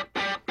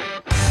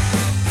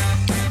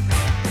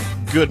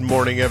Good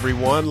morning,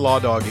 everyone. Law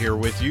Dog here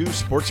with you.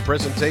 Sports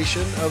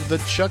presentation of the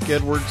Chuck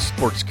Edwards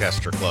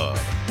Sportscaster Club.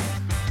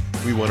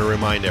 We want to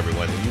remind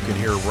everyone that you can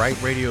hear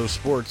Right Radio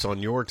Sports on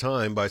your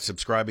time by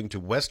subscribing to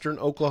Western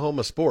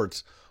Oklahoma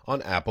Sports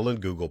on Apple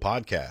and Google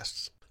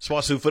Podcasts.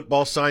 SWOSU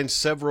football signed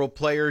several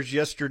players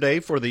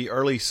yesterday for the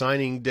early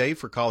signing day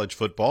for college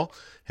football.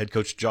 Head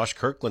coach Josh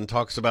Kirkland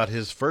talks about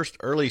his first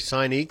early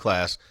signee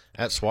class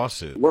at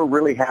SWOSU. We're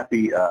really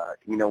happy,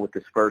 with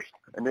this first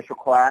initial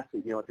class.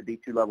 At the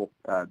D2 level,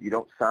 you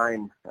don't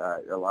sign,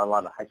 a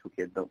lot of high school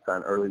kids don't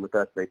sign early with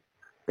us. They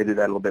do that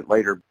a little bit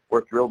later.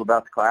 We're thrilled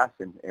about the class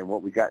and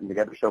what we've gotten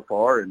together so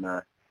far, and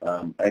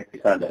actually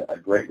signed a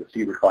great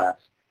receiver class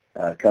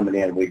coming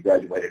in. We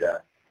graduated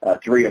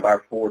 3 of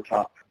our 4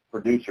 top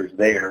producers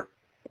there,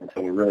 and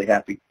so we're really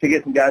happy to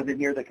get some guys in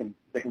here that can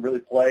really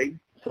play.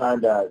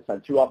 Signed 2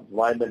 offensive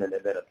linemen, and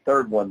then a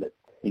third one that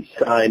he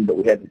signed, but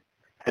we hadn't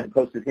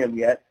posted him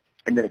yet.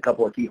 And then a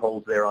couple of key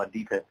holes there on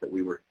defense that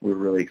we were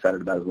really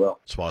excited about as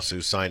well.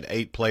 SWOSU signed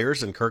 8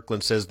 players, and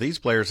Kirkland says these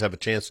players have a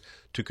chance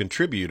to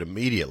contribute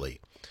immediately.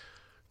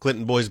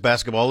 Clinton boys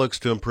basketball looks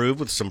to improve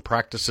with some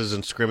practices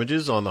and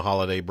scrimmages on the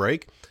holiday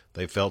break.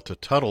 They fell to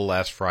Tuttle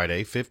last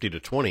Friday,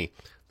 50-20.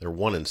 They're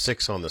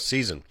 1-6 on the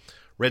season.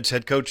 Reds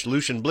head coach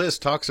Lucian Bliss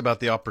talks about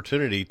the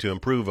opportunity to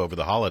improve over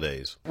the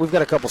holidays. We've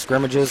got a couple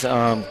scrimmages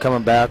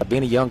coming back.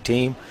 Being a young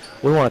team,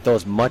 we want to throw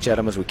as much at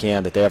them as we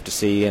can that they have to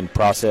see and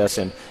process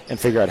and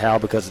figure out how,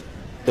 because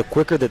the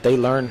quicker that they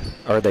learn,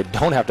 or they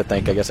don't have to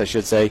think, I guess I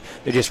should say,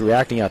 they're just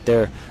reacting out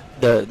there,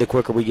 the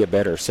quicker we get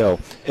better. So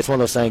it's one of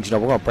those things, we're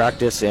going to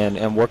practice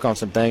and work on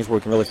some things where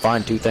we can really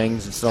fine-tune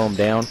things and slow them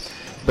down.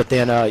 But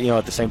then,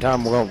 at the same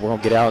time, we're going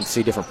to get out and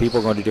see different people.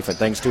 We're going to do different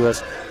things to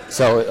us.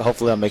 So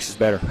hopefully that makes us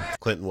better.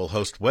 Clinton will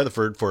host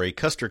Weatherford for a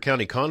Custer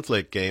County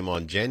Conflict game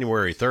on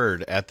January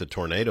 3rd at the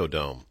Tornado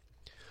Dome.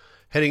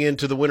 Heading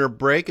into the winter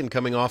break and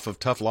coming off of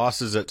tough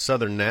losses at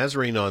Southern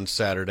Nazarene on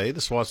Saturday,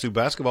 the SWOSU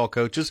basketball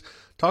coaches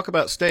talk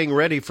about staying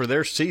ready for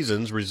their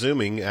seasons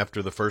resuming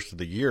after the first of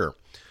the year.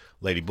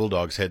 Lady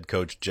Bulldogs head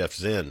coach Jeff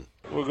Zinn.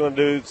 We're going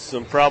to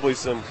do probably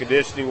some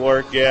conditioning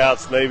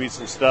workouts, maybe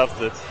some stuff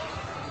that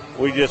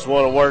we just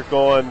want to work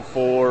on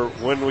for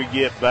when we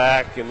get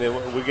back, and then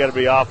we got to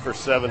be off for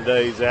 7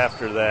 days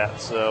after that.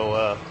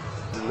 So,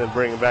 and then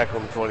bring them back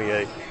on the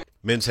 28th.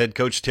 Men's head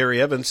coach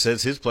Terry Evans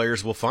says his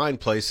players will find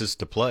places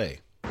to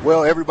play.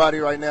 Well, everybody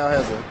right now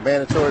has a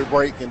mandatory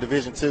break in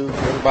Division II.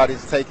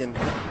 Everybody's taking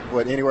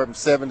anywhere from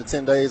 7 to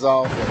 10 days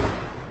off.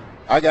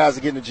 Our guys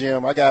are getting in the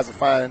gym. Our guys are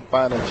find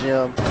a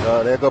gym.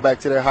 They'll go back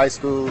to their high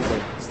schools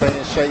and stay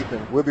in shape,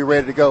 and we'll be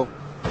ready to go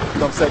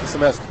come second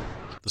semester.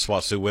 The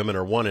SWOSU women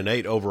are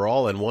 1-8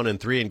 overall and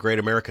 1-3 in Great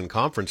American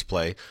Conference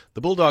play.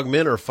 The Bulldog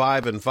men are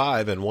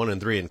 5-5 and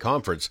 1-3 in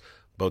conference.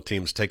 Both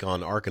teams take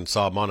on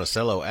Arkansas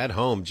Monticello at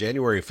home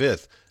January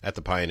 5th at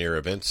the Pioneer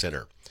Event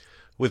Center.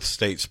 With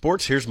state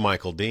sports, here's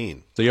Michael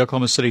Dean. The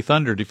Oklahoma City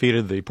Thunder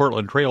defeated the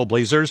Portland Trail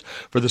Blazers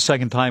for the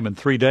second time in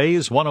 3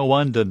 days,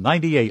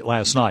 101-98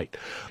 last night.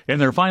 In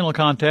their final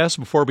contest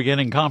before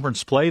beginning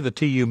conference play, the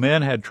TU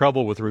men had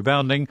trouble with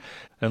rebounding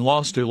and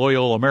lost to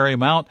Loyola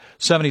Marymount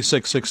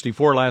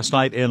 76-64 last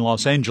night in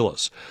Los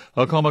Angeles.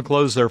 Oklahoma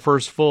closed their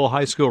first full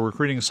high school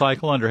recruiting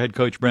cycle under head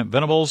coach Brent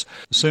Venables.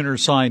 The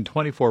Sooners signed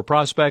 24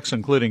 prospects,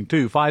 including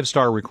 2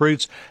 5-star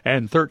recruits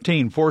and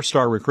 13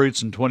 4-star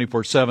recruits in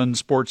 24/7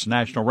 Sports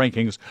National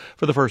Rankings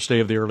for the first day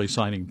of the early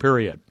signing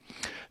period.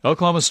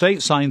 Oklahoma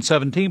State signed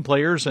 17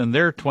 players in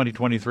their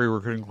 2023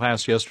 recruiting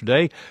class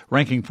yesterday,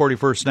 ranking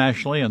 41st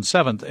nationally and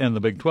 7th in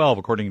the Big 12,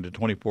 according to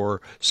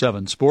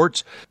 24/7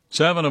 Sports.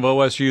 7 of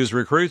OSU's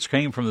recruits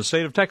came from the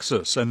state of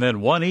Texas, and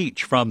then 1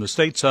 each from the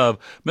states of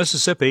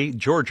Mississippi,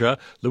 Georgia,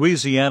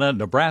 Louisiana,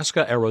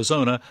 Nebraska,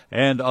 Arizona,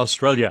 and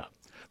Australia.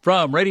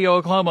 From Radio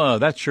Oklahoma,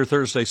 that's your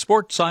Thursday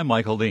Sports. I'm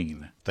Michael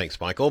Dean. Thanks,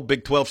 Michael.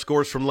 Big 12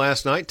 scores from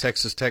last night.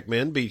 Texas Tech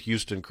men beat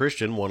Houston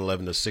Christian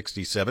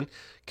 111-67.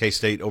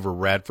 K-State over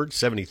Radford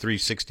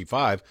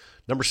 73-65.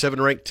 Number 7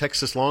 ranked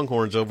Texas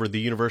Longhorns over the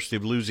University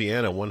of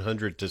Louisiana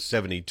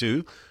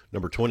 100-72.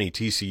 Number 20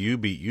 TCU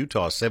beat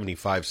Utah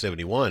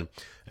 75-71.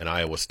 And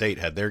Iowa State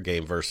had their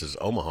game versus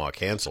Omaha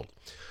canceled.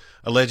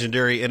 A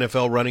legendary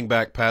NFL running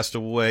back passed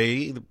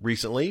away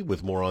recently.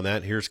 With more on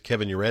that, here's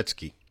Kevin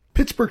Uretsky.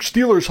 Pittsburgh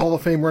Steelers Hall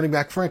of Fame running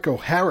back Franco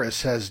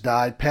Harris has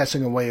died,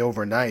 passing away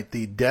overnight,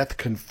 the death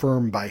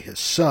confirmed by his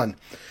son.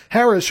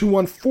 Harris, who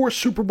won 4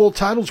 Super Bowl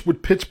titles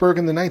with Pittsburgh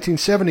in the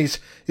 1970s,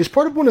 is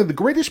part of one of the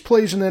greatest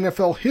plays in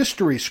NFL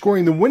history,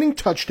 scoring the winning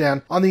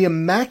touchdown on the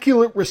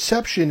immaculate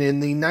reception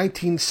in the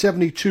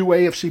 1972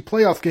 AFC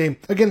playoff game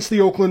against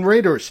the Oakland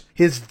Raiders.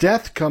 His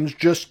death comes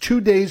just 2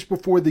 days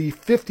before the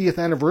 50th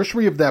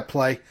anniversary of that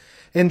play,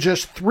 and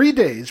just 3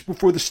 days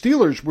before the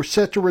Steelers were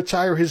set to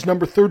retire his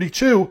number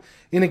 32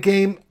 in a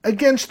game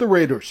against the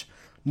Raiders.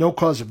 No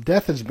cause of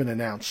death has been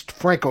announced.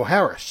 Franco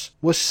Harris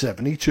was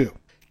 72.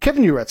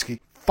 Kevin Uretsky,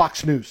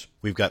 Fox News.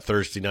 We've got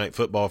Thursday night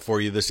football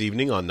for you this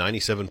evening on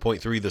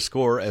 97.3 The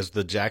Score as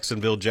the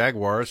Jacksonville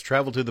Jaguars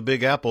travel to the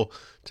Big Apple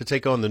to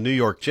take on the New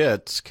York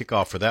Jets.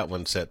 Kickoff for that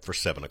one set for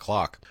 7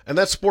 o'clock. And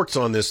that's sports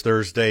on this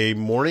Thursday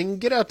morning.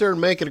 Get out there and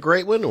make it a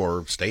great one,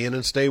 or stay in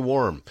and stay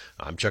warm.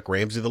 I'm Chuck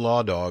Ramsey, the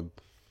Law Dog.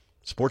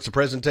 Sports a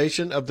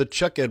presentation of the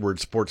Chuck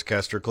Edwards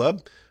Sportscaster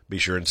Club. Be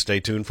sure and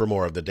stay tuned for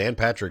more of the Dan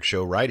Patrick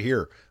Show right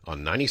here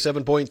on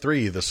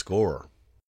 97.3 The Score.